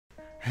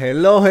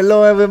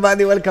Hello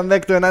everybody, welcome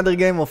back to another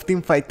game of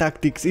Teamfight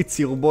Tactics. It's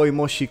your boy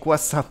Moshik,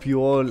 what's up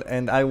you all?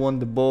 And I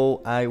want the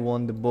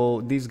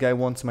bow, this guy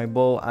wants my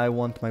bow, I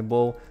want my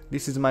bow.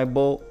 This is my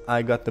bow,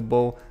 I got the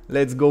bow.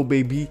 Let's go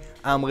baby,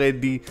 I'm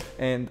ready.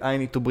 And I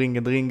need to bring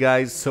a drink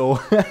guys, so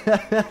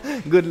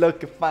good luck,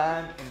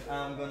 fun, and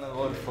I'm gonna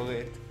roll for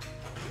it.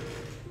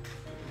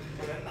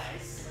 Very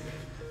nice.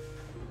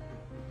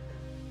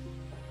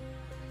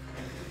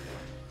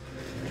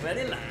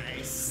 Very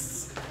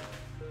nice.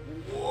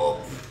 Whoa.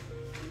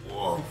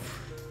 Whoa.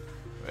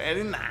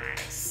 Very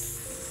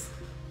nice.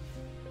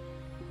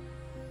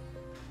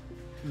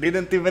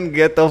 Didn't even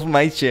get off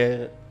my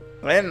chair.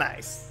 Very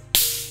nice.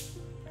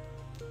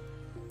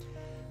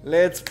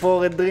 Let's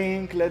pour a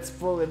drink,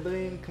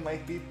 my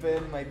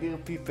people, my dear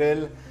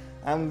people.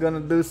 I'm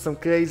gonna do some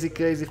crazy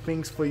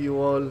things for you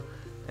all.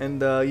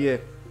 And yeah,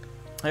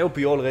 I hope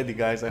you all ready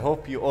guys, I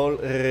hope you all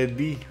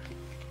ready.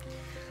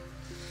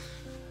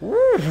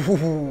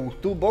 Woo,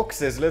 2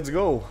 boxes, let's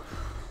go.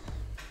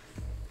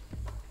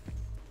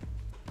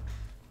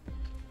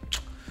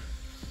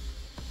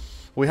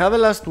 We have a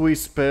Last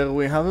Whisper,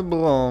 we have a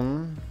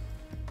Braum.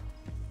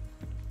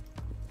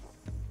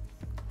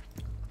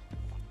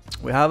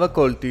 We have a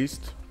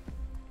Cultist.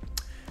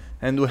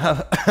 And we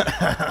have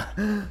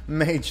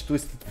Mage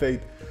Twisted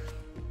Fate.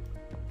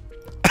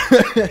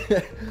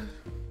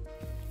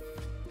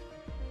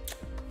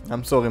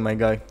 I'm sorry my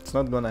guy, it's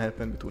not gonna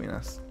happen between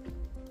us.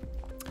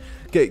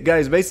 Okay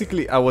guys,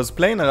 basically I was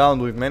playing around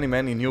with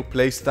many new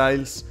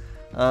playstyles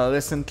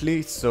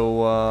recently,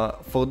 so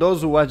for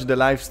those who watch the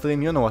live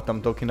stream you know what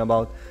I'm talking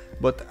about,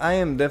 but I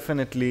am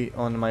definitely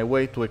on my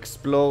way to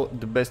explore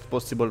the best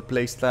possible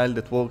playstyle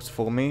that works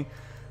for me.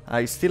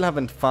 I still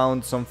haven't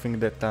found something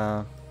that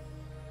I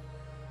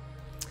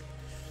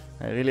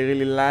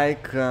really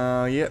like.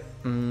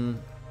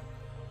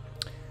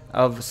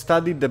 I've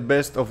studied the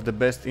best of the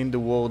best in the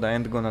world, I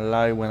ain't gonna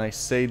lie when I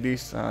say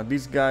this.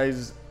 These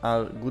guys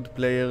are good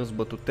players,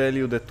 but to tell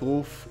you the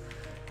truth,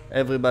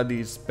 everybody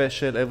is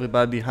special,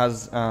 everybody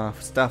has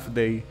stuff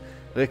they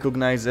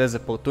recognize as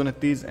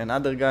opportunities, and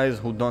other guys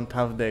who don't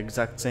have the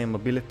exact same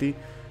ability.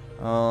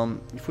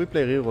 If we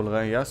play Reroll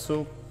right,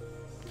 Yasuo,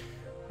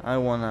 I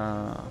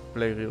wanna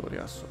play Reroll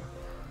Yasuo,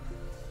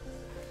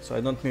 so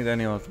I don't need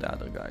any of the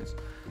other guys.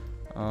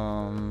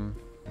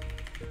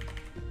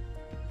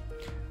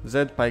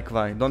 Z Pike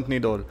Vi, don't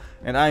need all.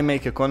 And I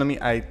make economy,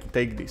 I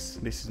take this.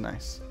 This is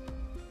nice.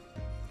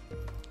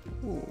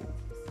 Ooh.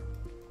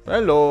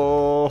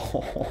 Hello!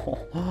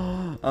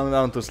 I'm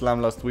down to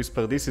slam Last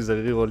Whisper. This is a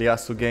Reroll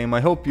Yasuo game.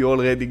 I hope you all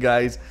ready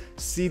guys.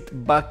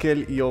 Sit, buckle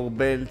your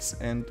belts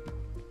and...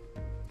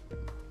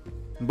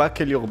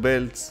 Buckle your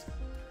belts.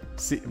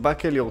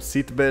 Buckle your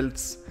seat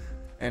belts.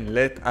 And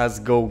let us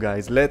go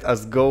guys. Let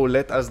us go.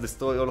 Let us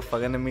destroy all of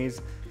our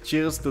enemies.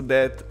 Cheers to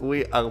that.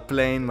 We are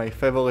playing my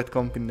favorite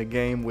comp in the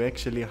game. We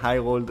actually high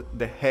rolled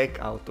the heck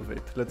out of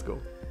it. Let's go.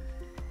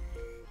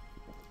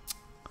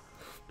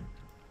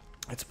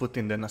 Let's put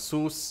in the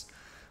Nasus.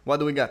 What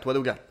do we got? What do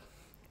we got?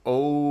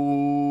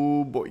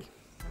 Oh boy.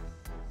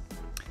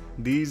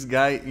 This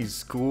guy is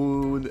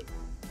screwed.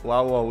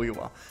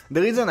 Wow.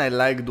 The reason I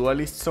like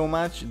Duelists so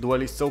much,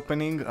 Duelists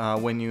opening,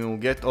 when you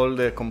get all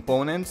the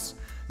components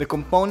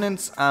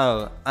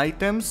are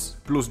items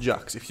plus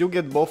jacks. If you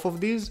get both of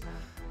these,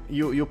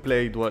 you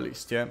play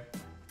Duelist, yeah?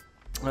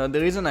 The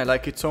reason I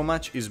like it so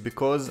much is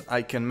because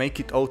I can make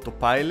it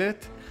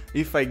autopilot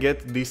if I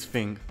get this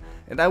thing.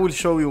 And I will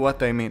show you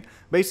what I mean.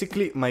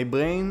 Basically, my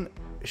brain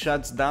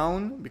shuts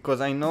down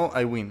because I know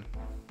I win.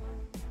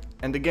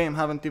 And the game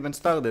haven't even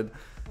started.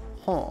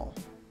 Huh.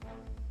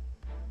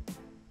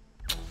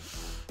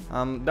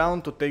 I'm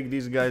down to take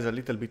these guys a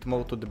little bit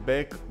more to the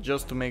back,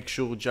 just to make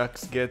sure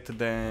jacks get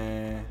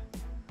the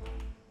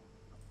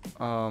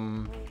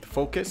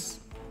focus.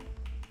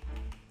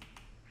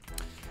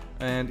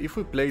 And if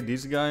we play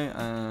this guy,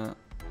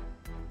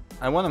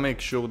 I want to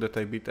make sure that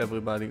I beat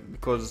everybody,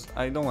 because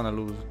I don't want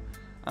to lose.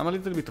 I'm a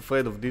little bit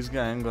afraid of this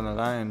guy, I'm gonna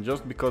lie, and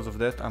just because of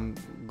that I'm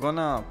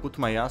gonna put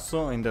my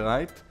Yasuo in the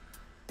right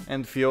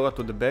and Fiora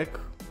to the back.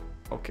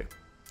 Okay.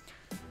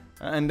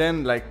 And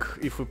then, like,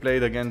 if we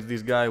played against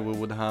this guy we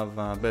would have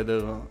a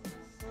better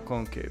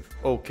concave.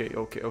 Okay.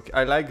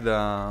 I like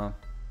the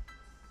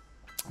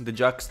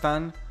jack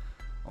stun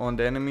on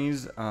the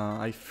enemies.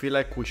 I feel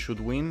like we should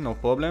win, no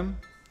problem.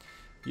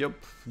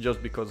 Yup,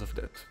 just because of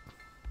that.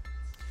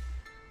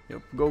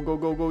 Yup, go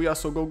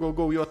Yasuo,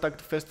 go, you attack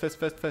fast.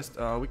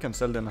 We can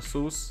sell the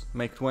Nasus,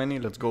 make 20,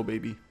 let's go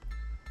baby.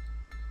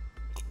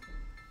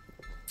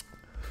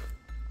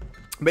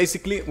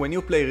 Basically, when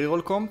you play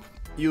Reroll comp,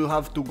 you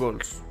have 2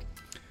 goals.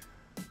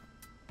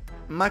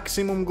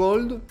 Maximum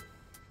gold,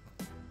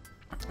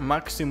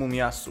 maximum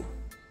Yasuo.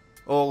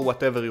 Or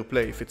whatever you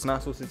play, if it's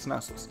Nasus, it's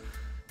Nasus.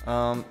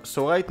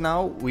 So right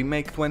now, we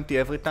make 20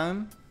 every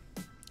time,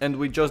 and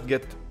we just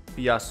get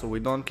Yasuo.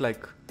 We don't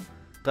like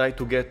try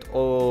to get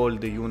all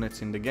the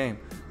units in the game.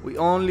 We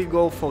only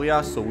go for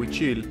Yasuo, we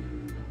chill.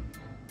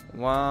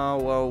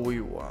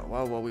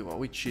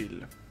 We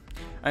chill.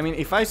 I mean,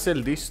 if I sell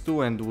these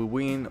two and we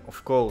win,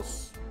 of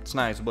course, it's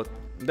nice, but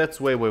that's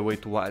way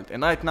too wild.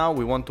 And right now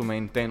we want to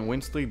maintain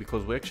win streak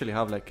because we actually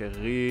have like a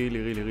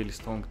really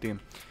strong team.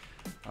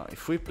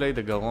 If we play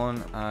the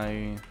Garon,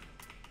 I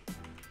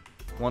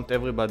want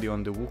everybody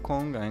on the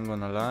Wukong, I ain't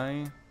gonna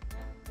lie.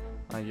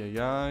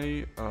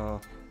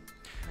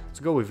 Let's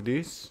go with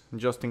this,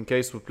 just in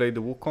case we play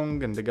the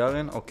Wukong and the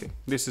Garen. Okay,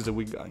 this is a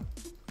weak guy.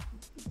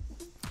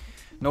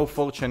 No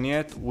fortune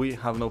yet, we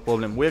have no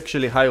problem. We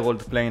actually high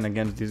rolled playing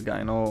against this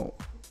guy, no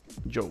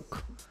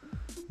joke.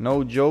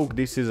 No joke,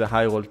 this is a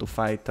high roll to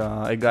fight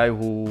a guy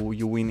who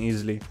you win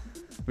easily.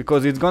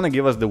 Because it's gonna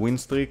give us the win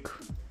streak,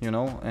 you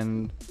know,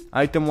 and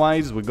item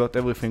wise we got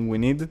everything we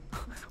need.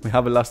 We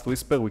have a last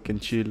whisper, we can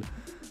chill.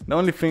 The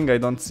only thing I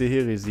don't see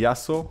here is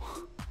Yasuo.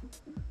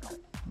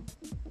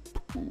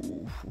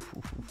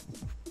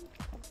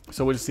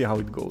 So we'll see how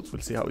it goes,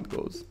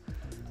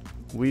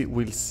 We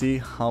will see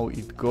how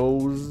it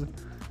goes.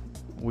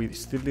 We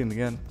still didn't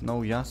get no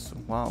Yasuo,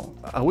 wow.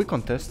 Are we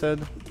contested?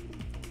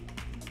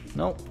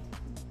 No.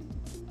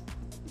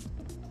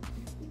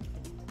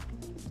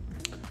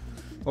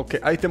 Okay,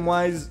 item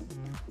wise,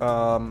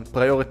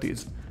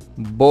 priorities.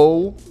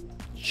 Bow,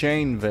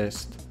 chain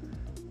vest,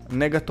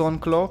 Negatron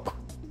clock,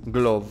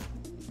 glove.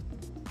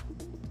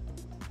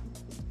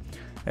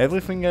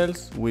 Everything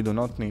else we do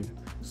not need.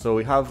 So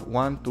we have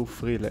 1, 2,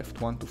 3 left.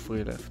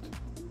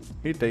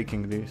 He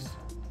taking this.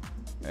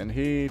 And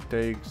he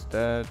takes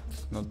that.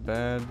 Not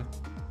bad.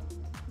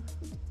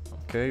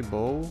 Okay,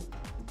 bow.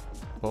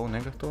 Bow,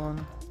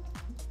 Negatron.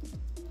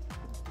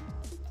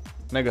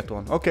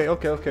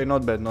 Okay.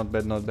 Not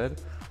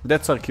bad.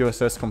 That's our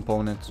QSS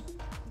components.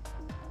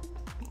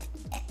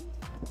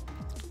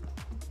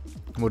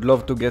 Would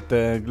love to get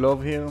a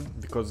glove here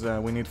because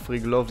we need 3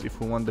 gloves if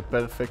we want the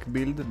perfect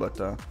build, but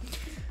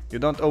you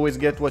don't always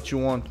get what you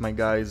want, my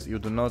guys. You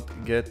do not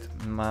get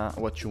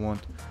what you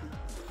want.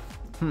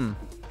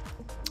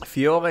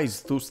 Fiora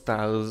is 2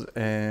 stars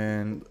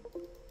and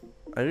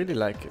I really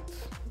like it.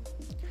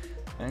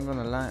 I ain't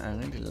gonna lie, I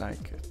really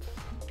like it.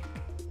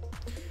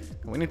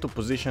 We need to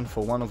position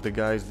for one of the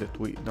guys that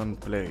we don't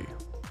play.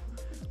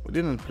 We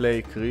didn't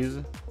play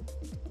Kriz.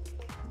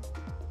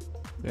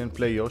 Didn't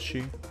play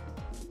Yoshi.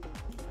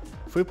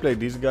 If we play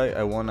this guy,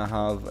 I wanna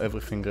have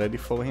everything ready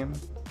for him.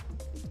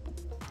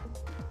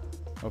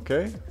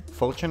 Okay,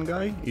 fortune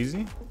guy,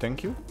 easy,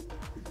 thank you.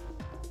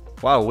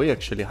 Wow, we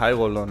actually high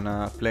roll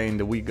on playing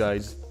the weak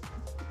guys.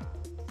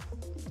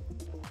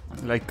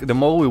 Like, the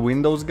more we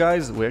win those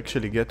guys, we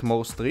actually get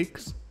more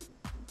streaks.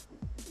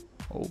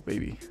 Oh,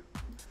 baby.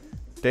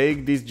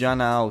 Take this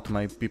Janna out,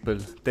 my people.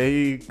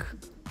 Take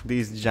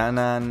this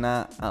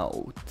Janna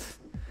out.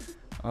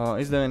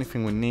 Is there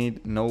anything we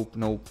need? Nope.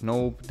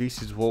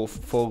 This is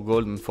worth 4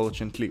 gold.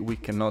 Unfortunately, we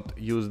cannot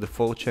use the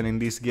fortune in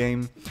this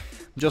game.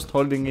 Just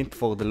holding it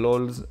for the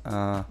lols.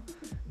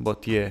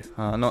 But yeah,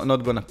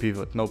 not gonna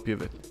pivot. No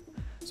pivot.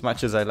 As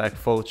much as I like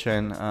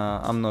fortune,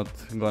 I'm not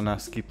gonna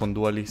skip on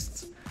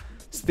duelists.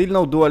 Still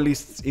no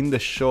duelists in the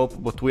shop,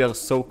 but we are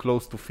so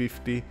close to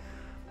 50.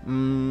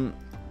 And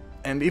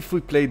if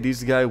we play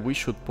this guy, we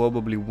should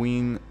probably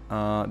win.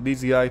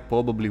 This guy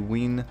probably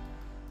win.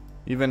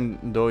 Even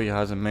though he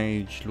has a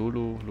mage,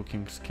 Lulu,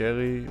 looking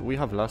scary. We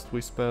have last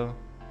whisper.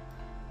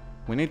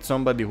 We need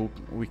somebody who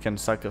we can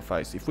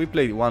sacrifice. If we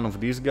play one of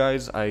these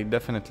guys, I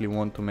definitely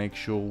want to make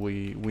sure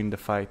we win the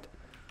fight.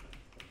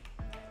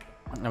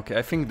 Okay,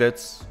 I think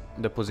that's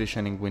the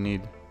positioning we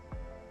need.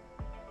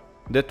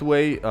 That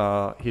way,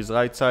 his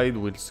right side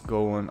will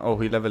go on. Oh,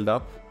 he leveled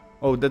up.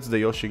 Oh, that's the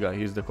Yoshi guy.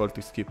 He's the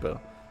cultist keeper.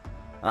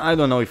 I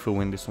don't know if we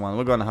win this one.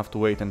 We're gonna have to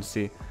wait and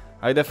see.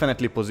 I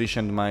definitely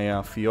positioned my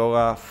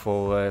Fiora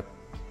for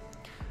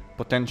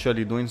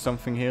potentially doing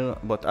something here,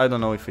 but I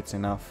don't know if it's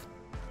enough.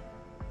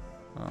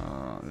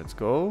 Let's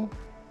go.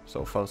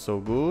 So far so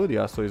good.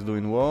 Yasuo is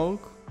doing work.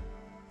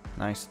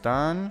 Nice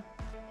stun.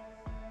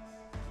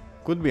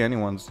 Could be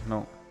anyone's.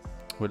 No.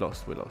 We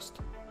lost.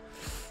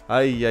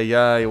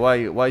 Ay.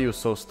 Why you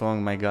so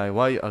strong, my guy?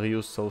 Why are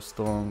you so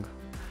strong?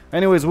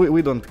 Anyways,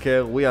 we don't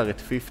care. We are at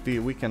 50.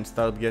 We can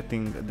start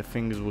getting the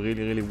things we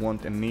really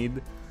want and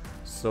need.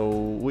 So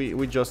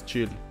we just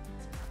chill.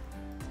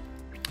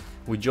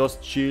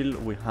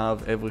 We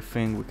have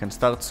everything. We can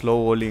start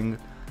slow rolling.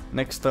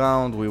 Next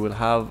round we will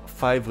have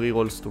 5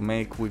 rerolls to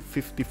make with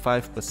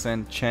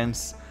 55%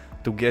 chance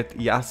to get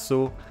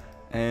Yasuo.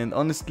 And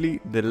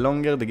honestly, the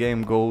longer the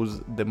game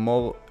goes, the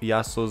more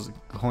Yasuo's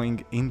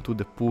going into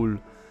the pool.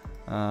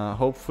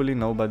 Hopefully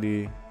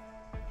nobody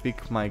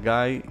pick my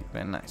guy.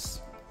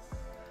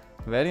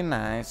 Very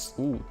nice.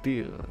 Ooh,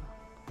 tier.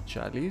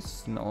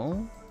 Chalice?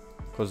 No.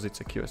 Because it's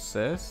a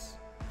QSS.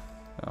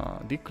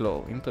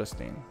 Declo,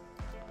 interesting.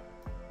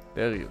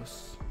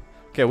 Darius.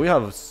 Okay, we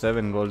have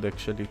 7 gold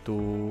actually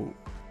to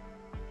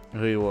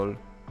reroll.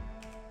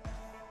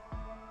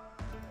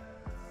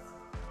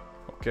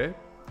 Okay.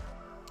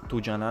 2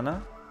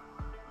 Janana.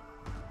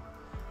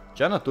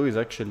 Janna 2 is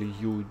actually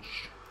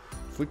huge.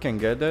 If we can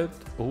get it.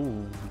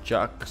 Oh,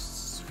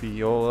 Jax,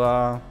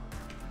 Fiora,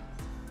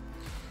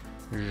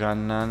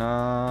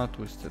 Janana,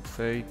 Twisted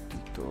Fate,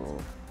 Tito.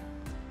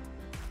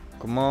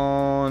 Come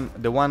on.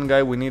 The one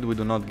guy we need we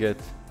do not get.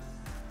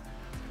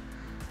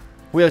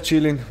 We are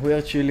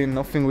chilling,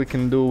 nothing we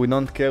can do, we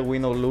don't care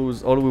win or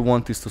lose, all we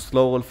want is to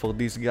slow roll for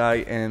this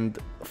guy, and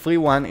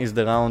 3-1 is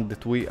the round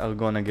that we are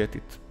gonna get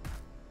it.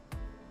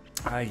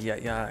 I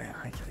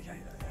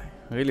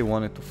really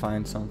wanted to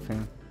find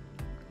something.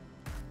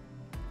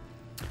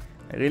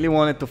 I really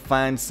wanted to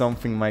find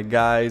something, my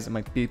guys,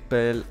 my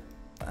people.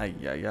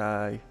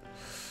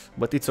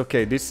 But it's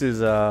okay, this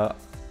is a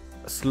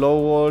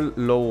slow roll,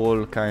 low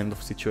roll kind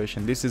of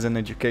situation. This is an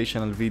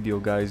educational video,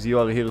 guys. You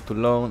are here to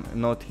learn,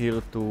 not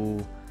here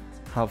to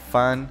have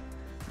fun,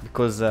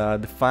 because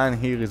the fun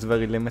here is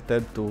very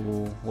limited to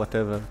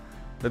whatever.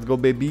 Let's go,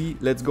 baby.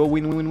 Let's go.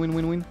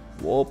 Win.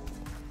 Whoop.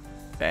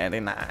 Very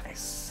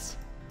nice.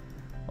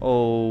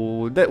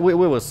 Oh, we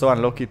were so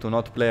unlucky to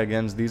not play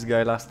against this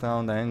guy last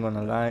round. I ain't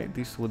gonna lie.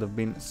 This would have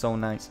been so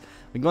nice.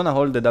 We're gonna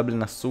hold the double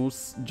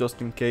Nasus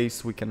just in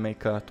case we can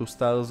make 2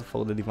 stars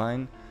for the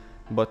Divine.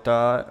 But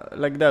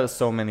like there are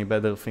so many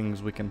better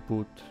things we can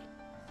put.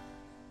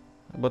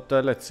 But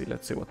let's see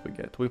what we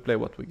get. We play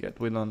what we get.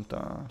 We don't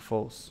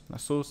force.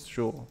 Nasus,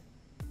 sure.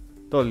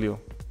 Told you.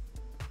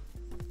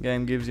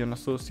 Game gives you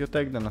Nasus, you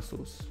take the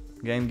Nasus.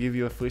 Game give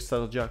you a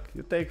 3-star Jack,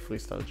 you take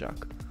 3-star Jack.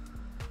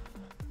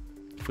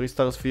 3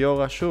 stars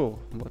Fiora, sure.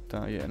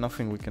 But yeah,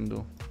 nothing we can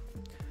do.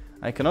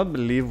 I cannot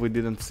believe we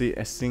didn't see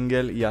a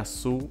single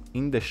Yasuo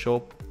in the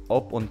shop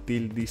up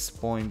until this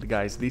point,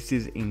 guys. This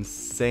is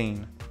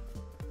insane.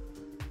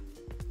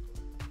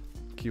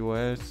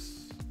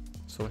 QS.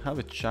 So we have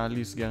a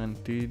Chalice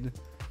guaranteed.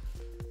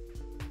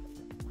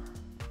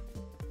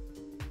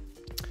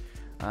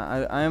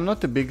 I am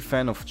not a big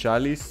fan of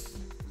Chalice,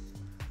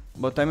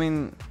 but I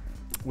mean,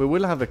 we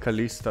will have a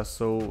Kalista,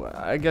 so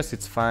I guess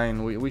it's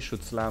fine. We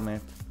should slam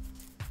it.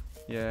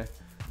 Yeah.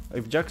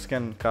 If Jax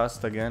can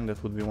cast again,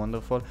 that would be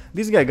wonderful.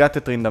 This guy got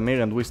a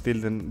Tryndamere and we still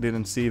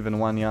didn't see even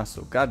one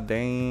Yasuo. God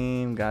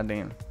damn. God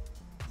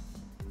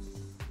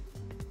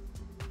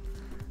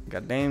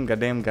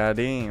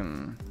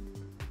damn.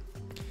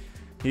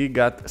 He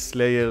got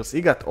Slayers.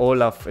 He got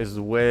Olaf as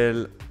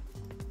well.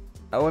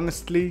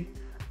 Honestly,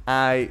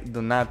 I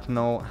do not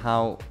know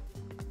how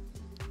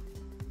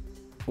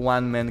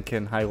one man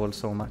can high roll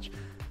so much.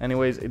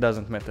 Anyways, it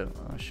doesn't matter.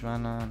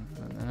 Shvana,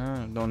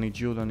 don't need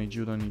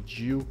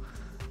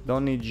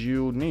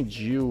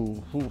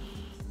you. Oof.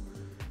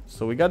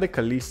 So we got the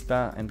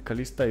Kalista, and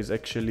Kalista is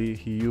actually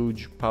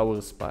huge power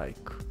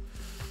spike.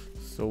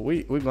 So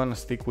we're gonna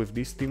stick with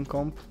this team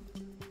comp.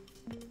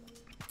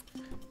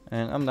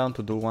 And I'm down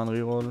to do 1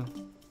 reroll.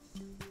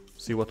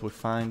 See what we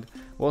find.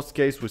 Worst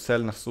case, we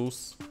sell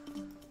Nasus.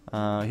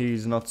 He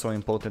is not so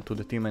important to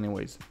the team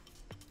anyways.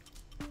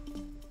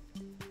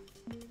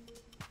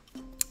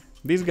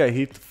 This guy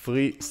hit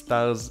 3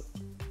 stars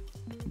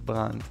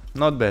brand.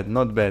 Not bad.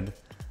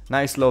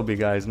 Nice lobby,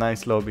 guys,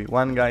 nice lobby.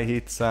 One guy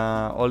hits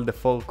all the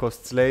 4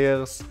 cost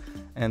slayers,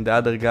 and the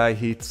other guy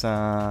hits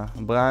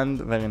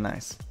brand. Very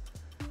nice.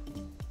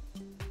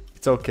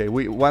 It's okay.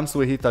 Once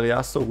we hit our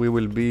Yasuo, we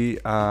will be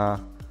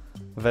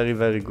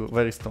very good,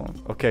 very strong.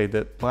 Okay,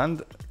 the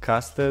brand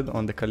casted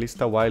on the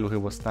Kalista while he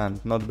was stunned.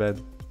 Not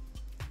bad.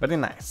 Very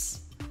nice.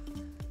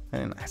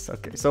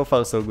 Okay, so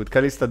far so good.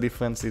 Kalista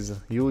difference is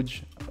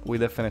huge. We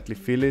definitely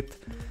feel it.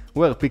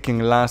 We're picking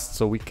last,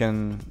 so we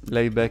can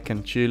lay back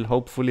and chill.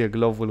 Hopefully a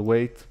glove will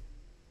wait.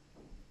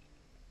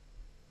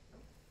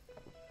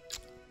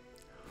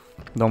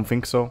 Don't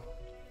think so.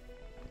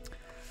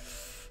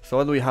 So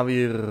what do we have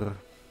here?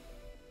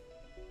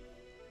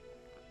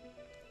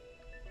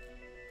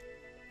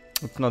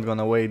 It's not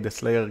gonna wait. The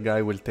Slayer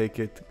guy will take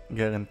it,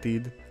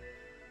 guaranteed.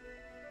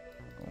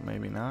 Or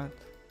maybe not.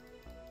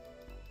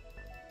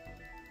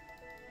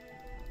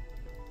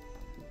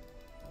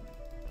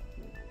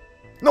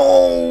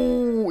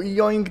 No! He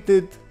yoinked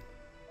it!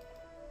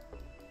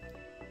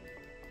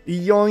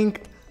 He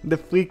yoinked the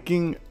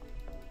freaking...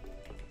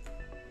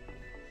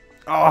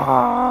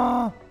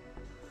 Ah!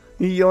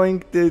 He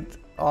yoinked it!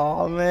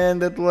 Oh man,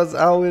 that was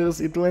ours!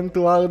 It went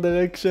to our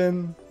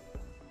direction!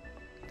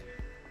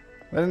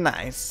 Very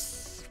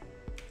nice!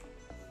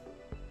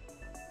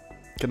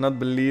 Cannot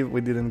believe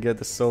we didn't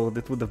get a sword.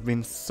 It would have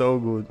been so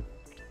good.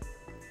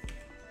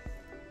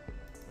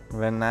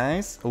 Very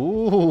nice.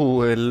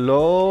 Ooh,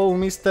 hello,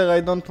 mister.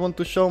 I don't want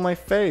to show my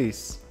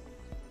face.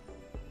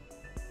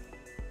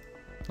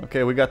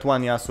 Okay, we got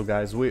 1 Yasuo,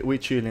 guys. We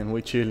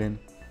chilling.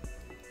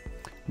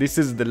 This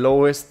is the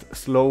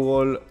lowest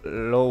low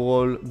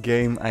roll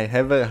game I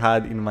ever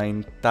had in my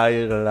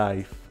entire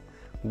life.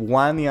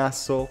 1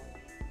 Yasuo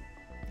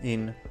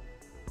in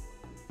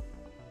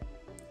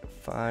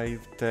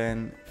 5,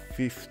 10,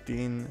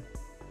 15,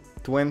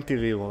 20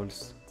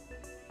 rerolls.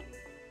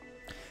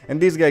 And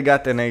this guy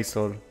got an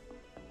Ace-Roll.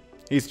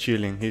 He's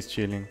chilling. He is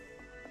chilling.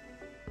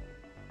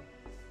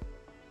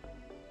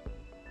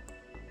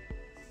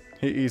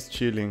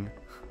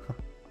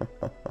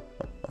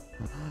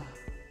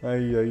 Ay.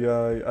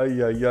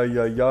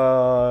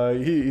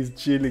 He is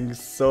chilling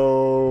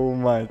so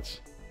much.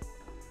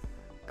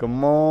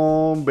 Come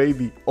on,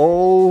 baby.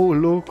 Oh,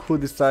 look who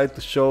decided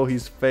to show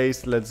his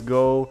face. Let's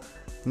go.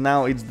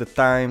 Now it's the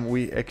time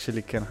we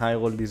actually can high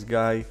roll this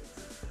guy.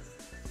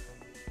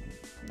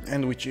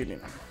 And we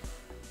chilling.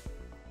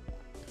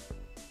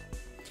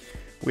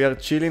 We are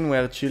chilling, we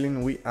are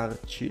chilling, we are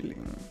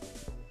chilling.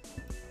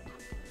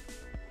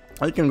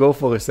 I can go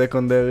for a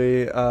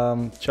secondary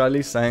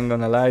chalice, I ain't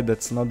gonna lie,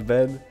 that's not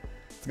bad.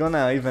 It's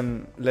gonna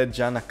even let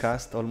Janna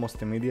cast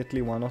almost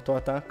immediately, one auto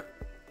attack.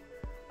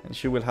 And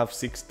she will have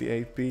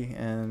 60 AP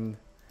and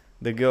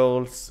the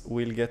girls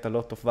will get a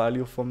lot of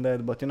value from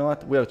that. But you know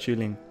what, we are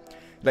chilling.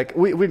 Like,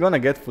 we're gonna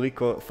get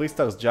 3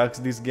 stars Jax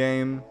this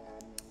game.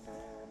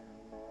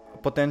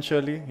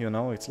 Potentially, you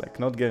know, it's like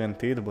not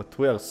guaranteed, but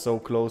we are so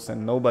close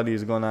and nobody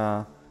is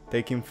gonna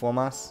take him from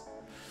us.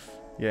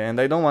 Yeah, and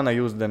I don't wanna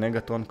use the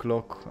Negatron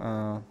clock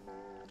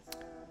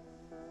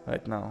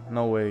right now.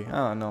 No way.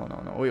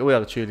 No. We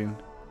are chilling.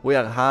 We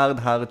are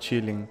hard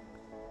chilling.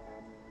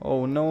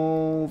 Oh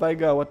no,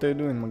 Veiga, what are you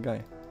doing, my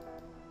guy?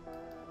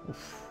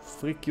 Oof,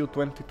 freak you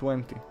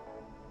 2020.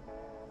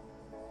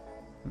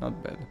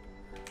 Not bad.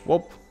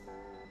 Whoop.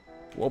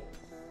 Whoop.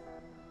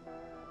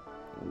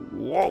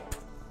 Whoop.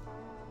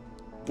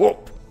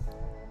 Whoop.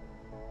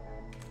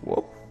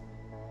 Whoop.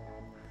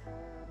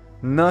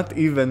 Not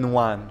even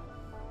one.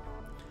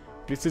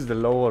 This is the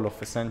low roll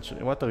of a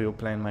century. What are you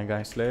playing, my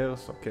guy?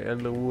 Slayers? Okay,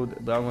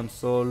 Elderwood, Dragon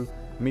Soul,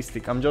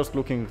 Mystic. I'm just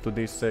looking to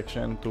this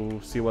section to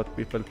see what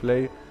people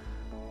play.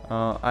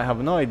 I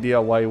have no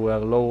idea why we are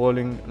low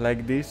rolling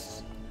like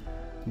this,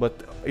 but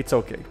it's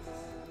okay.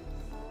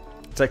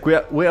 It's like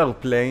we are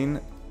playing.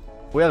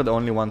 We are the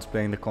only ones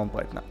playing the comp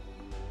right now.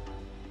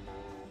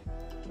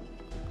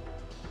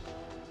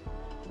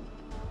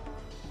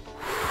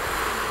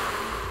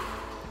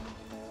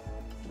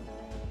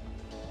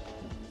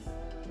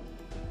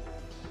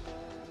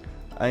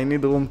 I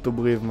need room to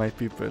breathe, my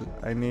people.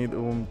 I need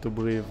room to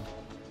breathe.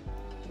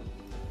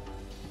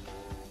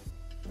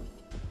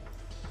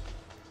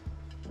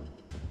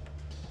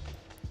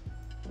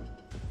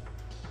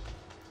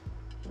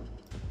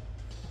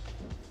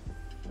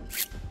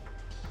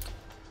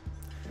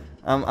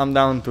 I'm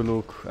down to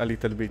look a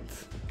little bit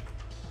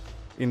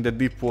in the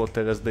deep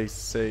water, as they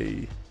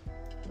say.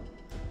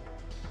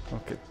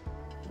 Okay.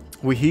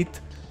 We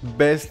hit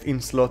best in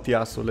slot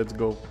Yasuo, let's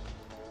go.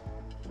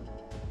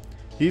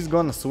 He's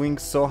gonna swing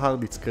so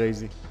hard, it's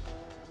crazy.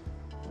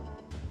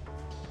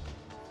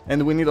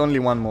 And we need only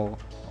one more.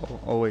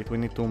 Oh wait, we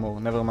need 2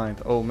 more, never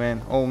mind. Oh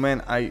man,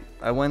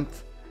 I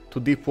went to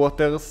deep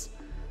waters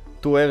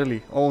too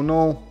early. Oh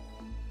no.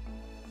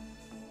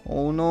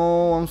 Oh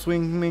no, I'm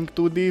swinging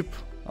too deep.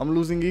 I'm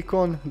losing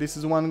econ. This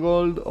is 1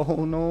 gold.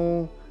 Oh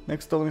no.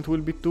 Next turn it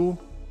will be 2.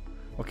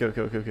 Okay.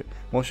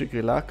 Moshik,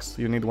 relax.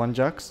 You need 1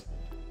 Jax,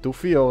 2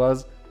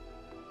 Fioras,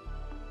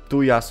 2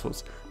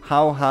 Yasuos.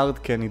 How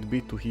hard can it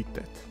be to hit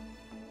that?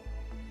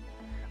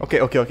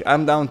 Okay.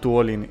 I'm down to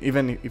all in.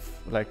 Even if,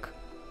 like,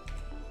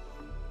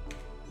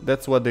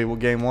 that's what the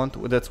game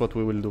want, that's what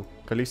we will do.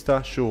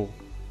 Kalista, sure.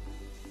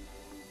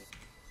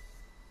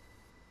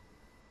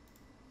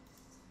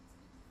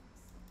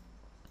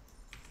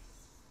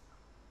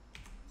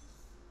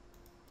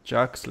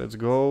 Jax, let's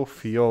go.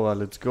 Fiora,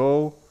 let's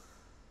go.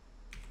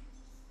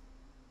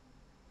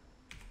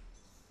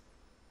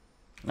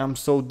 I'm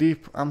so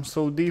deep.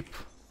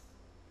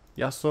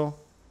 Yasuo.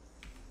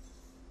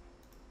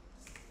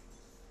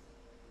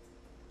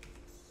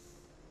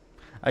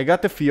 I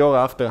got a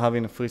Fiora after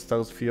having a 3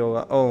 stars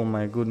Fiora. Oh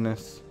my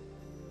goodness.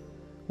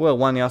 We're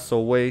 1 Yasuo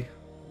away.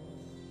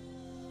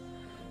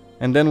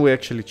 And then we're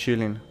actually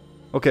chilling.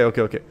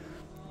 Okay.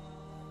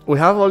 We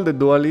have all the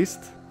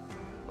duelists.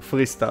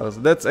 3 stars.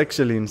 That's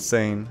actually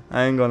insane.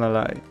 I ain't gonna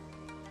lie.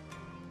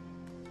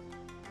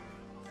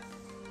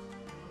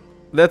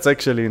 That's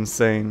actually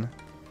insane.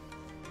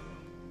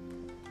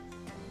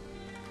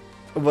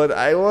 But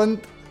I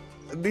want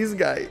this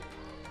guy.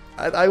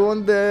 I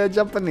want the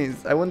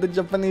Japanese. I want the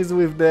Japanese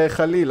with the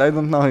Khalil. I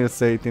don't know how you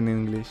say it in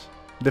English.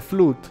 The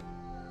flute.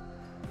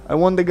 I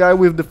want the guy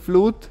with the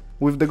flute,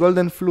 with the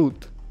golden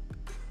flute.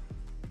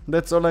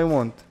 That's all I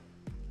want.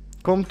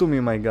 Come to me,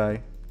 my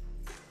guy.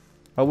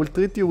 I will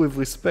treat you with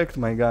respect,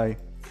 my guy.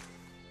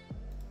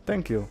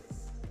 Thank you.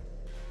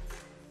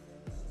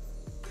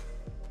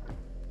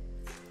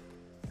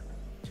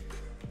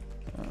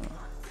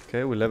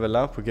 Okay, we level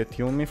up, we get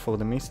Yumi for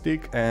the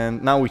Mystic,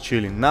 and now we're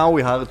chilling. Now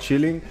we are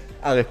chilling.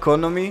 Our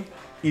economy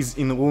is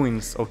in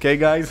ruins, okay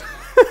guys?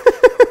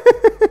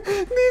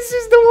 This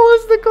is the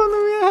worst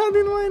economy I had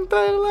in my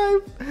entire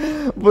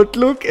life. But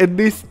look at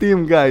this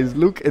team, guys.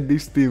 Look at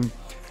this team.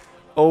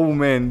 Oh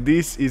man,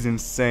 this is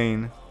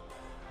insane.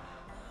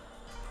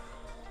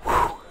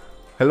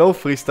 Hello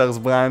 3 stars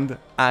brand.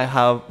 I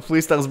have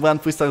 3 stars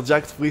brand, 3 stars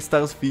Jax, 3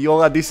 stars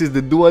Fiora. This is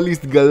the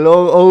Duelist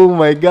Galore. Oh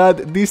my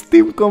god, this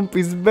team comp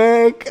is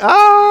back.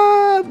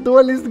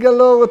 Duelist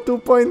Galore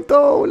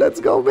 2.0. Let's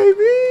go,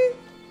 baby.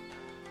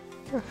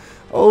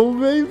 Oh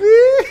baby.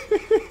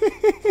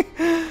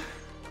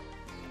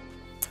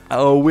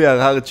 Oh, we are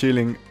hard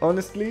chilling.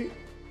 Honestly,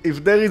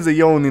 if there is a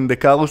yawn in the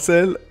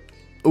carousel,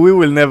 we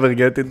will never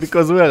get it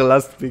because we are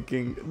last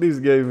picking. This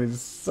game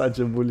is such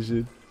a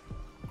bullshit.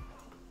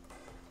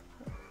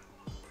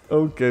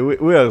 Okay,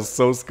 we are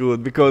so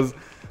screwed because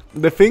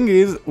The thing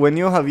is, when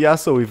you have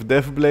Yasuo with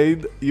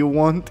Deathblade, you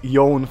want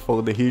Yone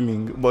for the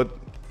healing, but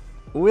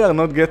we are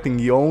not getting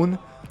Yone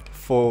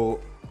for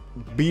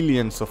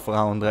billions of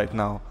rounds right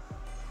now.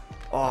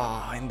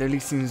 Oh, and the Lee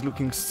Sin is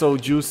looking so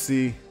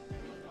juicy.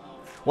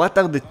 What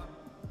are the...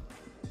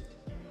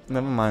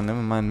 Never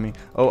mind me.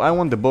 Oh, I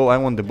want the bow, I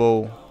want the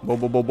bow.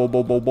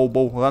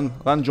 Bow.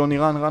 Run, Johnny,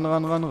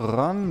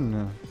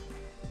 run.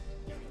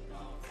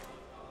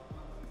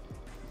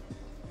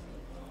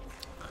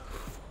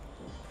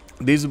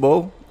 This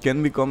bow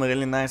can become a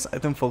really nice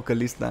item for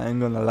Kalista, I ain't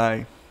gonna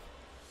lie.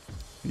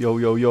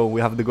 Yo,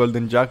 we have the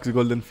golden Jax,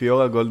 golden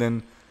Fiora,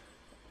 golden...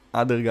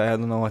 other guy, I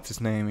don't know what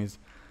his name is.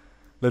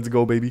 Let's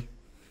go, baby.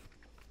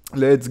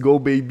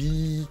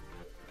 5%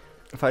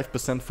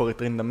 for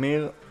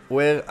Trindamir.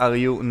 Where are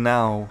you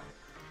now?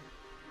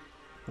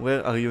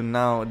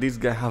 This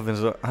guy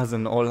has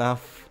an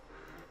Olaf.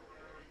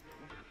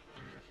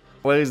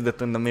 Where is the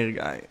Trindamir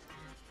guy?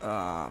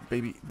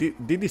 Baby.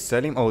 Did he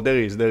sell him? Oh, there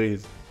he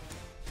is.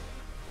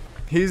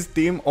 His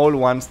team all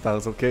 1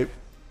 stars, okay?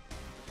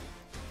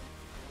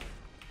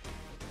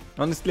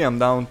 Honestly, I'm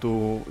down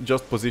to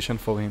just position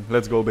for him.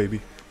 Let's go, baby.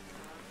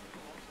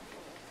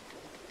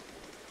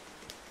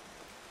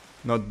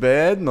 Not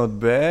bad.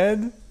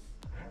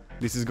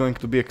 This is going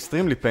to be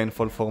extremely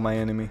painful for my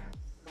enemy.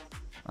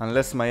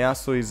 Unless my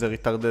Yasuo is a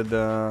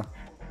retarded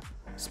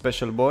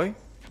special boy.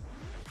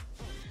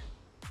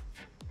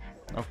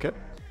 Okay.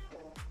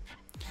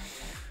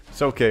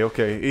 It's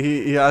okay.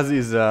 He has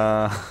his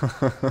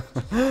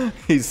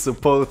his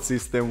support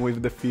system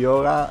with the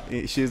Fiora.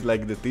 She's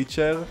like the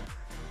teacher.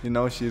 You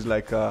know, she's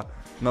like,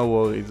 no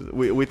worries,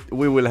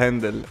 we will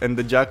handle. And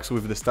the Jax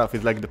with the staff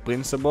is like the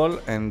principal,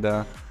 and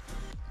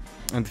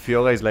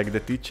Fiora is like the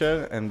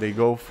teacher, and they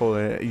go for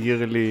a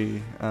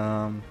yearly,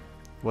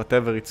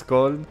 whatever it's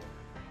called,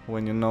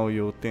 when you know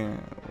your thing,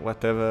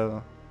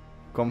 whatever,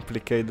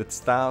 complicated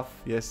stuff.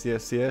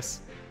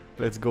 Yes.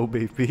 Let's go,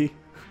 baby.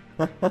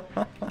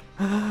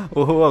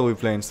 Oh, who are we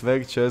playing?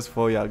 Sveg, Ches,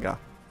 for Yaga.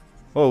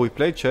 Oh, we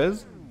played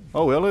Ches?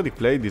 Oh, we already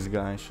played this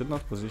guy. Should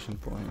not position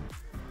for him.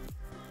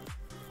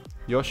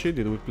 Yoshi,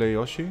 did we play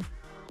Yoshi?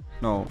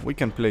 No, we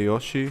can play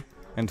Yoshi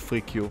and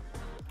Free Q.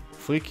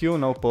 Free Q,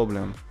 no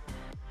problem.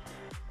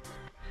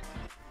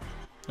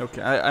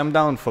 Okay, I'm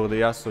down for the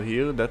Yasuo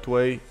here. That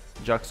way,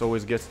 Jax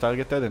always gets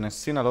targeted, and I've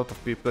seen a lot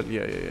of people...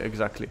 Yeah,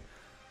 exactly.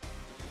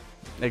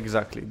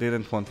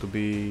 Didn't want to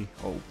be...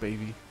 Oh,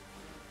 baby.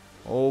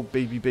 Oh,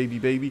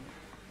 baby.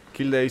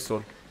 Kill the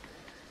Asol.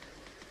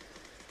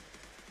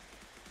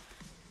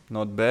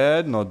 Not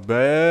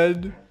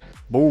bad.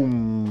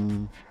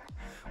 Boom.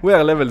 We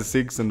are level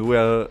 6 and we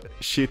are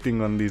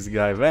shitting on this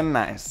guy. Very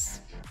nice.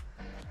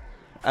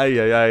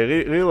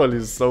 Reroll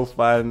is so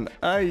fun.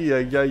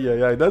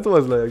 That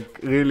was like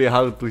really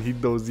hard to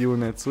hit those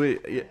units.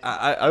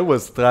 I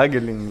was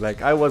struggling.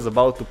 Like I was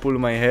about to pull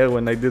my hair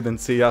when I didn't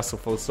see Yasuo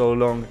for so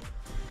long.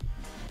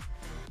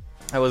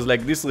 I was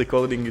like, this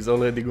recording is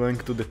already going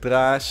to the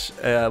trash.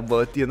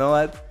 But you know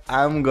what?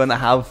 I'm gonna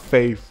have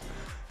faith.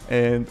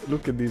 And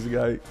look at this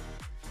guy.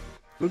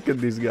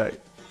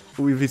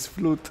 With his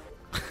flute.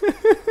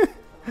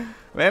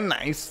 Very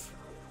nice.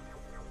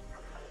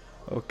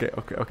 Okay.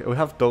 We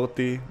have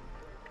 30.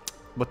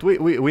 But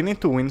we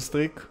need to win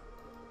streak.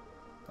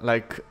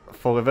 Like,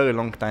 for a very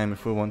long time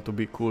if we want to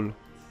be cool.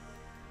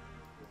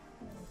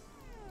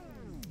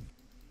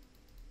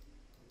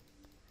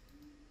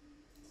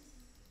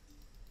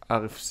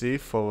 RFC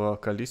for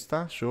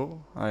Kalista, sure.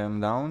 I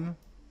am down.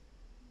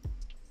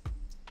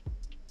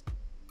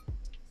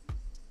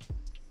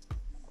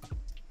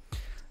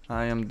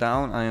 I am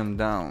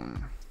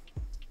down.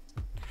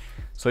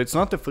 So it's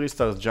not a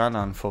 3-star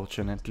Janna,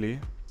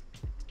 unfortunately.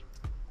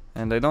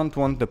 And I don't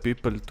want the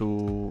people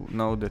to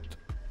know that,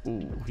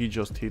 ooh, he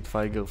just hit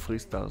Figer 3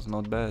 stars,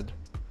 not bad.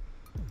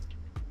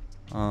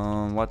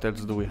 What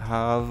else do we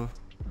have?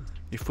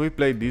 If we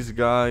play this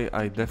guy,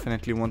 I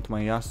definitely want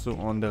my Yasuo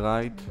on the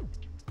right.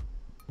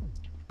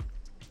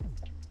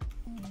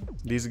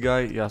 This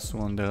guy,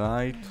 Yasuo on the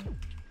right.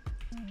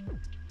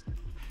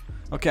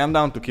 Okay, I'm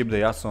down to keep the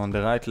Yasuo on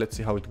the right. Let's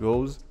see how it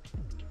goes.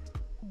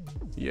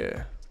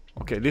 Yeah.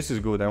 Okay, this is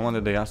good. I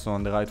wanted the Yasuo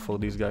on the right for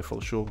this guy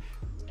for sure.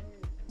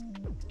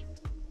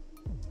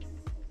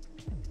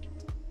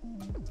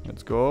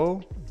 Let's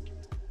go.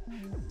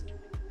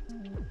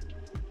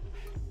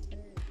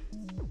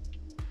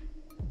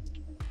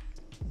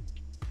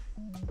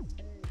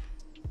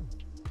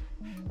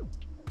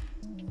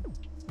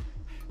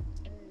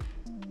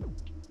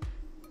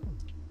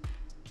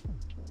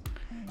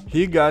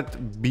 He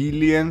got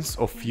billions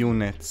of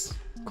units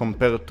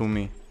compared to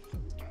me.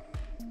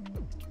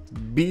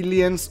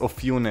 Billions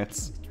of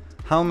units.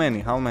 How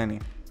many?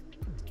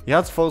 He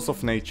has Force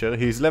of Nature.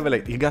 He's level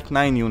 8. He got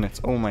 9 units.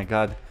 Oh my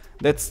god.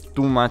 That's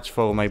too much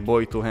for my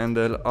boy to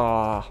handle.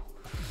 Ah.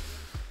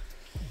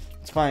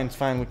 It's fine.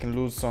 We can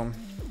lose some.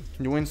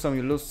 You win some,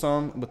 you lose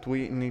some. But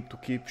we need to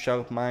keep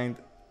sharp mind,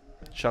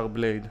 sharp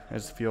blade,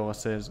 as Fiora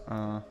says.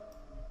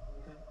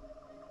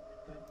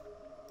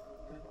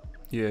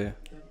 Yeah.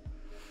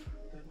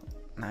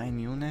 9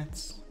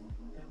 units?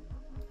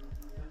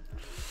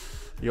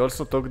 He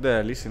also took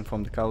the listen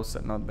from the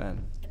carousel, not bad.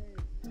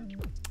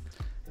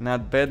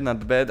 Not bad,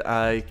 not bad.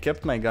 I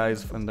kept my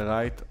guys from the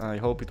right. I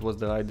hope it was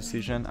the right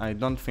decision. I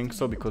don't think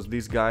so, because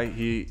this guy,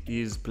 he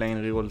is playing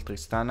reroll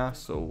Tristana,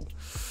 so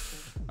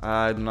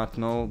I do not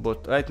know.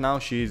 But right now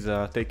she's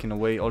taking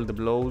away all the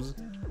blows.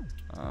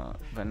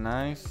 Very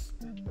nice.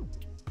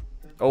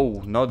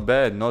 Oh, not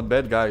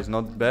bad guys,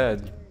 not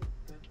bad.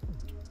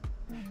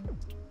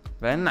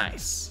 Very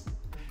nice.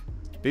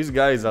 These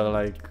guys are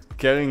like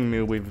carrying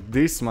me with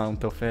this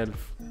amount of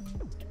health.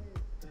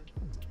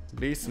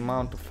 This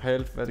amount of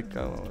health, very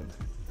good.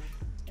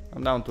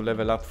 I'm down to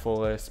level up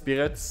for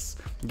spirits.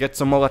 Get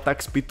some more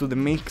attack speed to the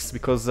mix,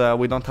 because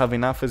we don't have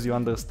enough, as you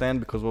understand,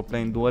 because we're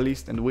playing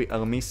duelist and we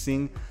are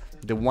missing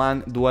the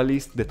one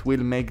duelist that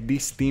will make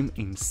this team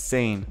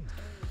insane.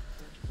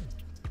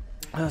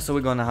 So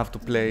we're gonna have to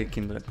play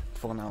Kindred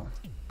for now,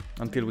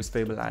 until we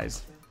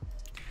stabilize.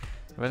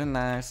 Very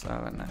nice,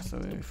 very nice. So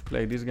if I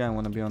play this guy, I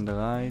wanna be on the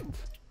right.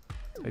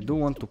 I do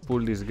want to pull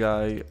this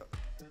guy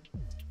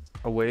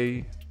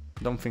away.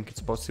 Don't think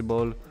it's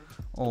possible.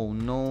 Oh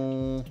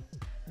no.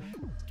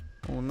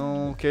 Oh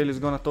no, Kale is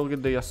gonna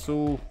target the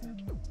Yasuo.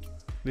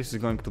 This is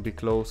going to be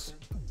close.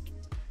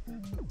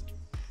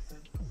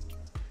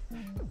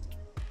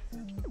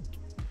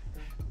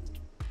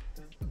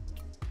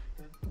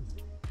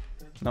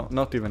 No,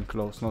 not even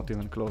close, not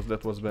even close.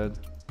 That was bad.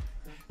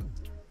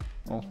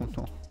 Oh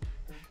no.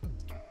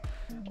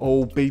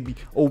 Oh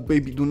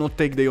baby, do not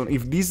take the Yon.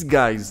 If these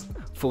guys,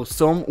 for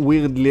some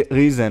weird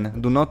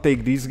reason, do not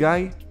take this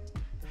guy,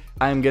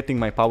 I am getting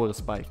my power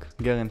spike,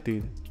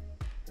 guaranteed.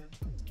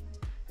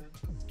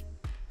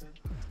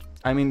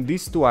 I mean,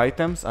 these two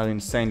items are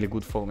insanely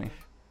good for me.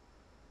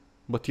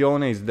 But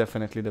Yone is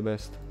definitely the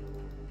best.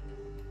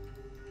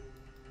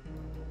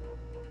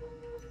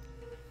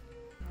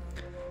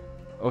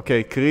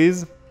 Okay,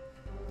 Chris.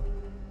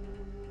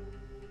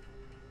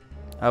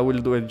 I will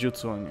do a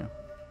jutsu on you.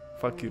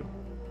 Fuck you.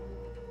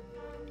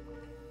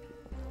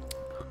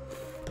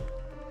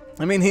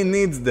 I mean, he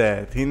needs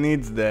that. He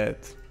needs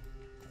that.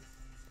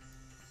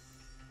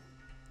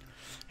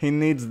 He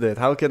needs that.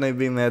 How can I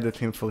be mad at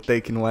him for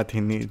taking what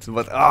he needs?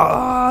 But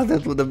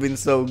that would have been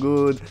so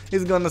good.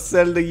 He's gonna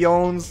sell the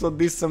Yon, so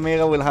this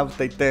Samira will have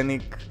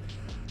Titanic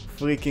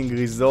freaking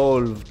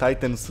resolve.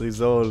 Titan's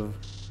resolve.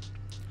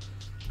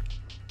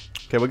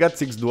 Okay, we got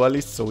 6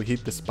 duelists, so we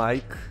hit the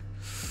spike.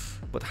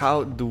 But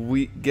how do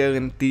we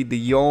guarantee the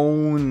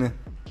Yon?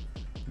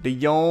 The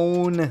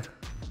Yon.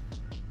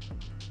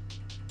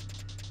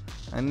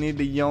 I need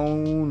the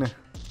Yon.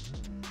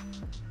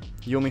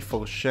 Yumi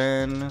for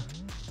Shen.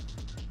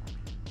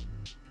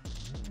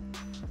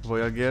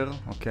 Voyager,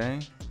 okay.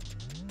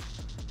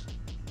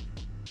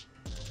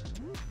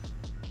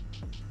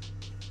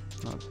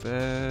 Not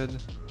bad.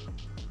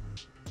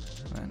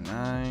 Very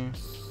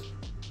nice.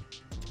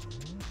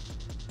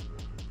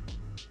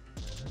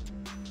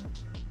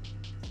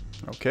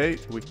 Okay,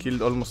 we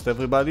killed almost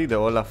everybody. The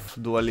Olaf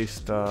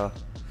duelist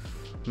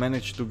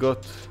managed to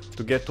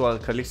get to our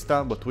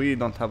Kalista, but we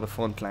don't have a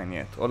front line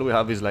yet. All we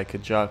have is like a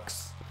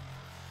Jax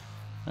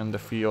and the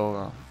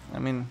Fiora. I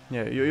mean,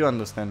 yeah, you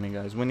understand me,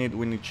 guys. We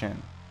need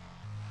Chen.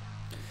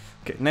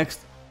 Okay, next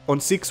on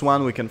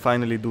 6-1 we can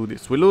finally do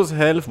this. We lose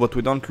health, but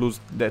we don't lose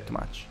that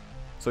much,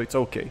 so it's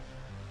okay.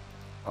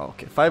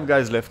 Okay, 5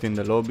 guys left in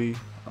the lobby.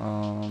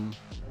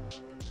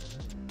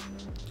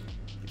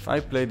 If I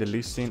play the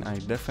Lee Sin, I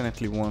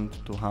definitely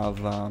want to have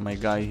my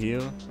guy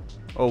here.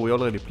 Oh, we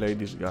already played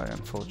this guy,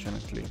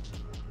 unfortunately.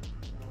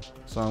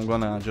 So I'm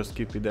gonna just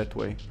keep it that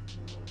way.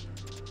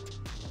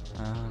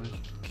 I'll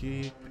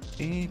keep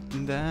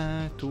it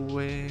that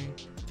way.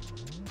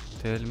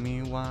 Tell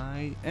me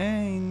why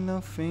ain't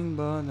nothing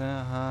but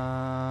a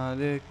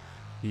heartache.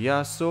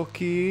 Yasuo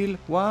kill,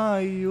 why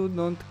you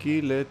don't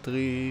kill a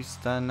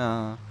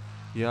Tristana?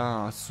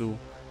 Yasuo,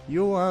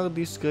 you are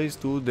disgrace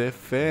to the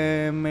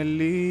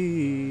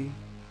family.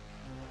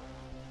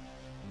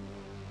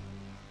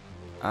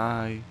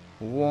 I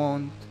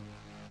want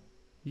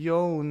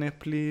Yone,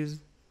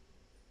 please.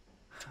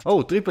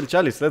 Oh, triple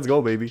chalice, let's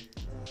go, baby.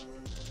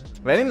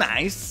 Very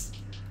nice.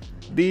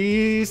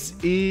 This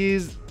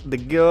is the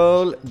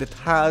girl that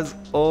has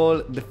all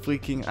the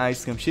freaking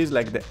ice cream. She's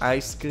like the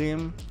ice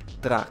cream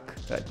truck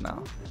right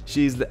now.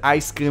 She's the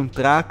ice cream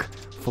truck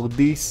for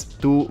these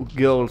 2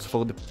 girls,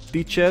 for the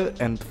teacher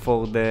and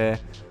for the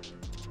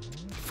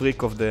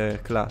freak of the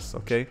class,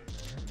 okay?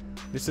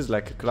 This is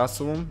like a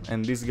classroom,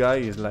 and this guy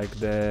is like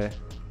the,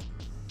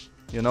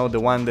 you know, the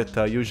one that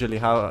usually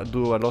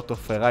do a lot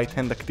of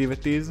right-hand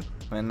activities.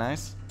 Very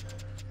nice.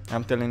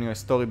 I'm telling you a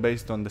story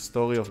based on the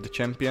story of the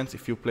champions.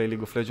 If you play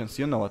League of Legends,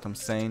 you know what I'm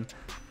saying.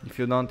 If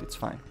you don't, it's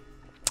fine.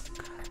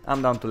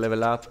 I'm down to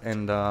level up,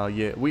 and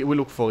yeah, we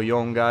look for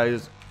Yon,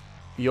 guys.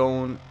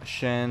 Yon,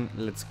 Shen,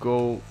 let's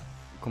go.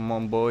 Come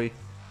on, boy.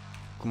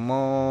 Come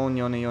on,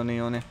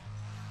 Yone.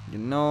 You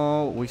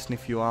know, we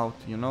sniff you out.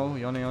 You know,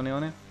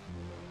 Yone.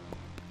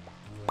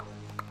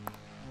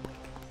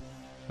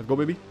 Let's go,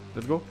 baby.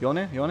 Let's go.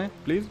 Yone,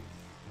 please.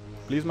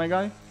 Please, my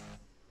guy.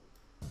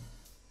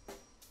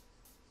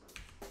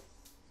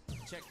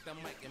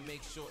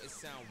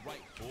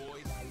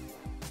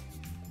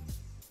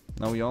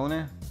 Now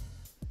Yone.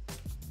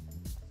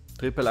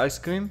 Triple ice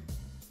cream.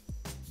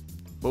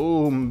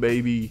 Boom,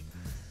 baby.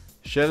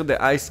 Share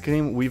the ice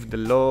cream with the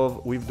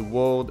love, with the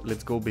world.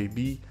 Let's go,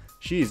 baby.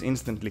 She is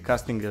instantly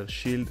casting her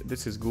shield.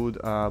 This is good,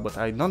 but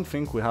I don't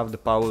think we have the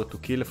power to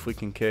kill a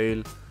freaking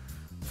Kale.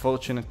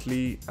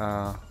 Fortunately,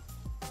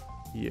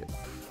 yeah.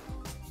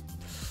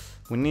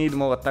 We need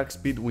more attack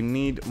speed. We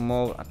need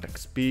more attack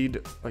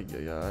speed. Ay,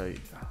 ay, ay.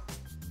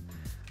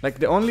 Like,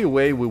 the only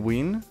way we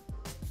win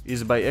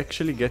is by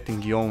actually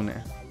getting Yone.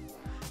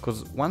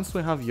 Because once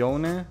we have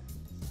Yone,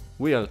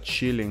 we are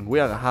chilling. We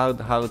are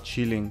hard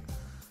chilling.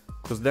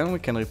 Because then we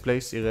can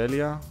replace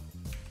Irelia.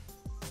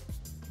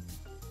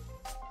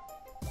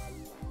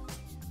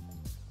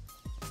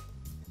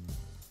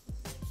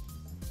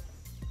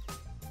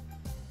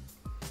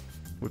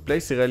 We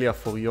place Irelia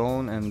for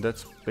Yone, and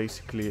that's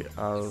basically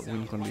our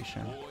win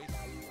condition.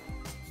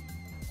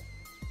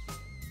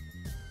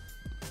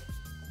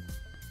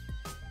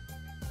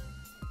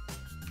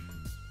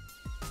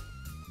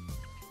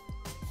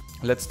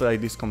 Let's try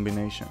this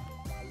combination.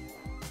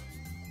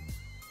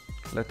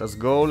 Let us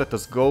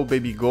go,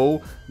 baby,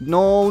 go.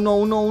 No,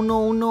 no, no,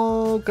 no,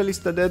 no.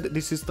 Kalista dead.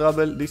 This is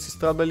trouble. This is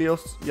trouble.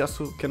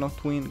 Yasuo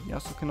cannot win.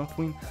 Yasuo cannot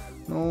win.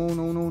 No,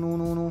 no, no, no,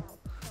 no, no.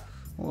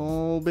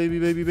 Oh, baby,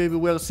 baby, baby.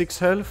 We are 6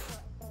 health.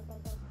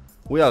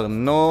 We are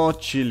not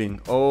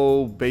chilling.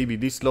 Oh, baby,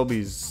 this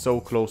lobby is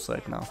so close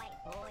right now.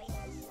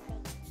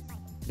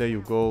 There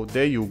you go.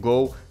 There you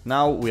go.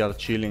 Now we are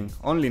chilling.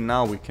 Only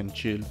now we can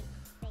chill.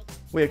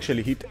 We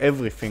actually hit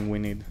everything we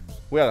need.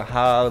 We are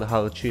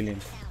hard chilling.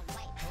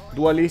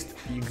 Duelist,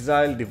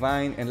 Exile,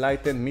 Divine,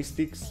 Enlighten,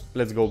 Mystics.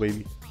 Let's go,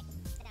 baby.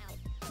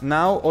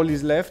 Now all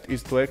is left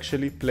is to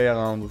actually play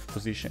around with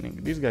positioning.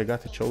 This guy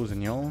got a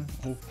chosen Yone.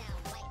 Ooh,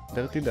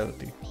 dirty.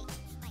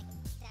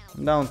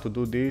 I'm down to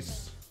do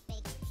this.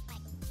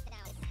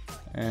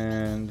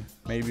 And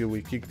maybe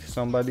we kicked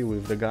somebody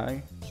with the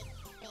guy.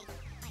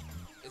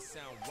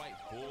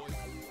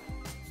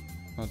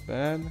 Not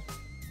bad.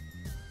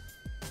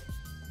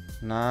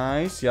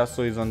 Nice.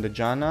 Yasuo is on the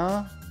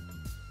Janna.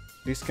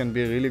 This can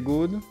be really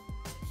good.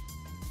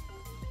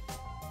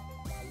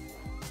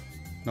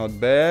 Not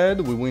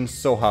bad. We win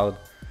so hard.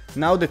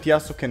 Now that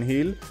Yasuo can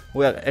heal,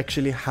 we are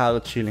actually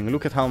hard chilling.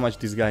 Look at how much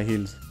this guy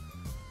heals.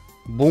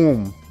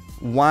 Boom.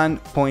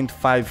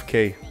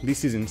 1.5k.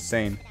 This is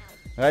insane.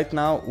 Right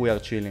now we are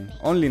chilling.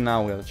 Only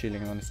now we are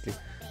chilling, honestly.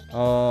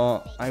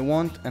 I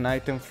want an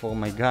item for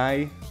my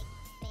guy.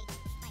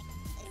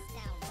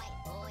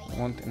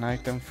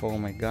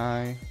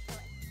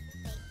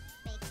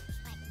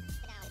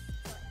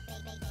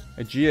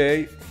 A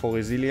GA for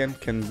Resilient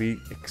can be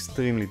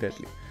extremely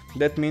deadly.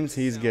 That means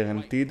he is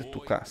guaranteed to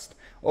cast.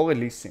 Or a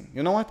Lee.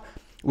 You know what?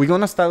 We're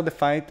gonna start the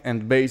fight,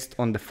 and based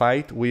on the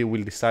fight, we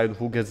will decide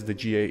who gets the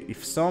GA.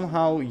 If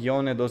somehow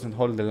Yone doesn't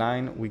hold the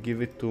line, we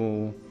give it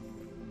to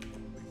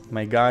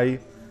my guy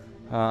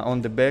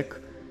on the back.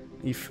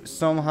 If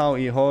somehow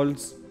he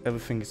holds,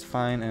 everything is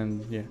fine,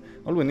 and yeah.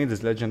 All we need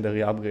is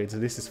legendary upgrades.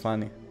 This is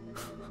funny.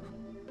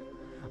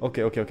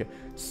 Okay.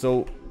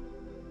 So,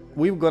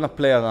 we're gonna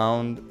play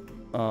around.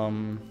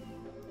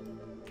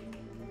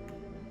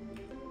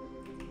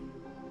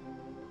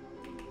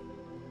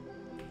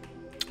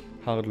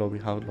 Hard lobby.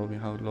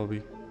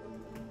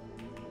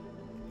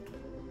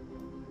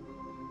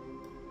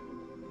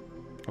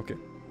 Okay.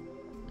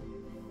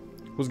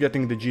 Who's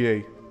getting the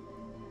GA?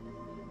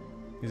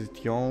 Is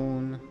it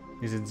Yone?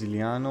 Is it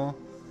Zilliano?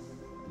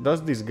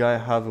 Does this guy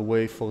have a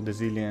way for the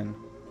Zillion?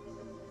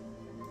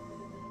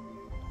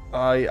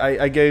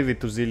 I gave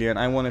it to Zillion.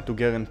 I wanted to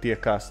guarantee a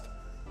cast.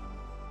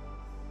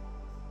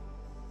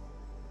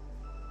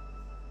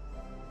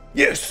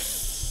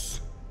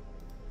 Yes!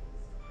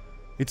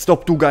 It's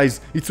top 2,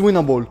 guys. It's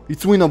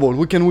winnable.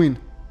 We can win.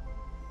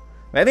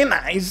 Very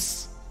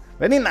nice.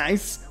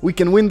 We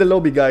can win the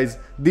lobby, guys.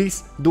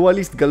 This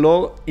Duelist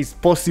Galore is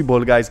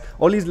possible, guys.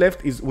 All is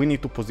left is we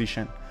need to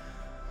position.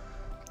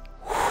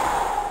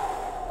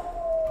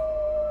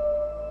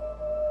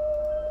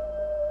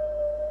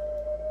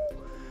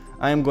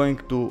 I am going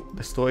to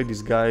destroy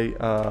this guy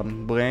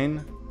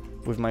brain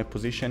with my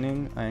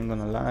positioning. I ain't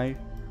gonna lie.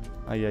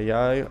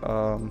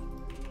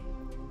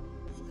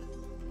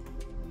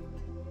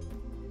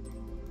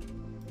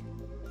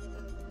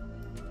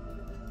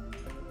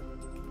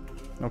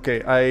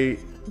 Okay, I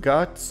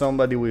got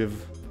somebody with...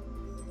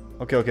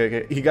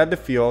 Okay. He got the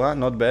Fiora.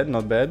 Not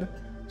bad.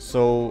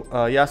 So,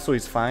 Yasuo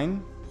is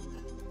fine.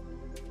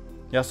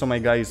 Yasuo, my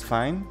guy, is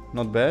fine.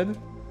 Not bad.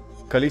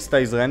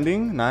 Kalista is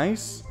rending.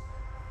 Nice.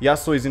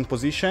 Yasuo is in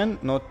position.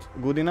 Not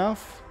good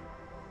enough.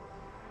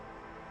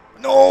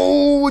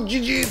 No!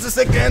 GG is the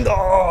second!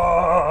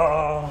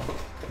 Oh!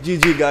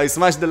 GG, guys.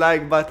 Smash the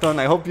like button.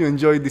 I hope you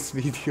enjoyed this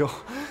video.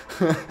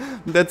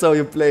 That's how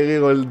you play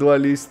Reroll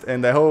Duelist,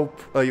 and I hope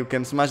you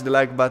can smash the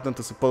like button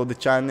to support the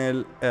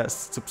channel.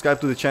 Subscribe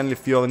to the channel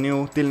if you're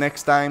new. Till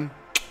next time,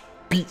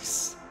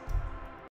 peace.